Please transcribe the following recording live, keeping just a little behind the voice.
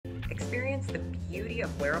beauty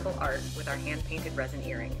of wearable art with our hand-painted resin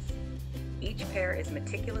earrings. Each pair is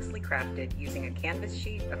meticulously crafted using a canvas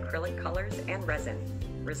sheet, acrylic colors, and resin,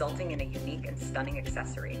 resulting in a unique and stunning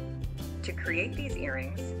accessory. To create these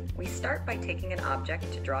earrings, we start by taking an object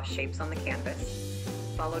to draw shapes on the canvas,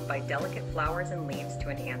 followed by delicate flowers and leaves to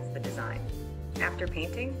enhance the design. After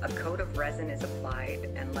painting, a coat of resin is applied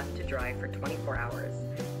and left to dry for 24 hours,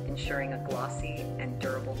 ensuring a glossy and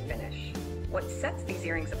durable finish. What sets these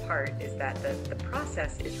earrings apart is that the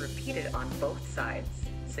process is repeated on both sides,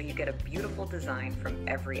 so you get a beautiful design from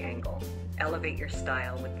every angle. Elevate your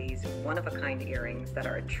style with these one-of-a-kind earrings that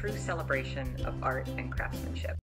are a true celebration of art and craftsmanship.